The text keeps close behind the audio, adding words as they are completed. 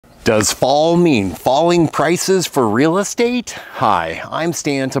Does fall mean falling prices for real estate? Hi, I'm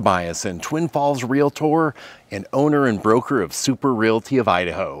Stan Tobiason, Twin Falls Realtor and owner and broker of Super Realty of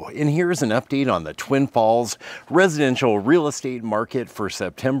Idaho. And here's an update on the Twin Falls residential real estate market for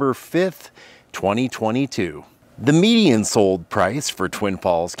September 5th, 2022. The median sold price for Twin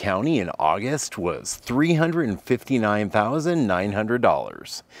Falls County in August was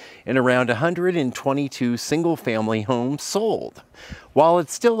 $359,900, and around 122 single-family homes sold. While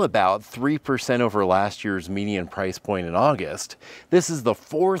it's still about 3% over last year's median price point in August, this is the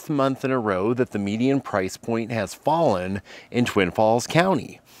fourth month in a row that the median price point has fallen in Twin Falls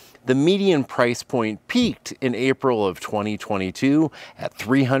County. The median price point peaked in April of 2022 at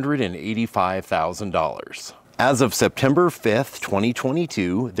 $385,000. As of September 5th,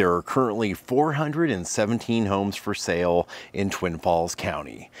 2022, there are currently 417 homes for sale in Twin Falls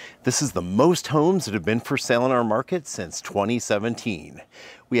County. This is the most homes that have been for sale in our market since 2017.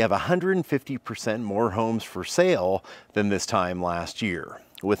 We have 150% more homes for sale than this time last year.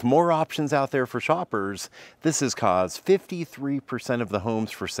 With more options out there for shoppers, this has caused 53% of the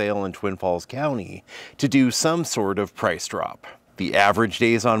homes for sale in Twin Falls County to do some sort of price drop. The average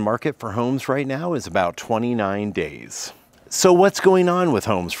days on market for homes right now is about 29 days. So what's going on with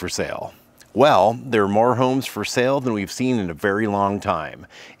homes for sale? Well, there are more homes for sale than we've seen in a very long time,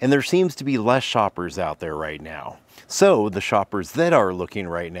 and there seems to be less shoppers out there right now. So the shoppers that are looking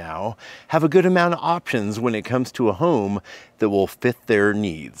right now have a good amount of options when it comes to a home that will fit their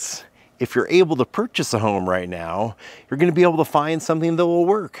needs. If you're able to purchase a home right now, you're going to be able to find something that will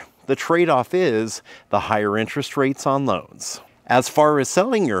work. The trade-off is the higher interest rates on loans. As far as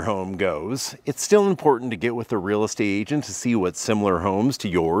selling your home goes, it's still important to get with a real estate agent to see what similar homes to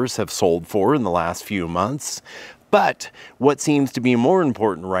yours have sold for in the last few months. But what seems to be more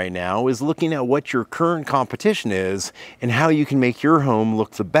important right now is looking at what your current competition is and how you can make your home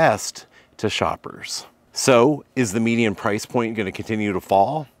look the best to shoppers. So, is the median price point going to continue to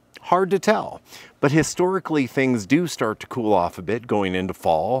fall? Hard to tell, but historically things do start to cool off a bit going into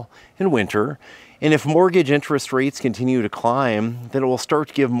fall and winter. And if mortgage interest rates continue to climb, then it will start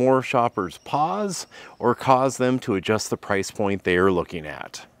to give more shoppers pause or cause them to adjust the price point they are looking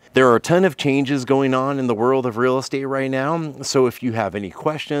at. There are a ton of changes going on in the world of real estate right now, so if you have any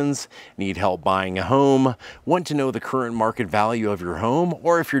questions, need help buying a home, want to know the current market value of your home,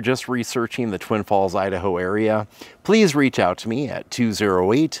 or if you're just researching the Twin Falls, Idaho area, please reach out to me at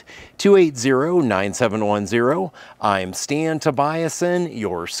 208-280-9710. I'm Stan Tobiason,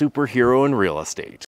 your superhero in real estate.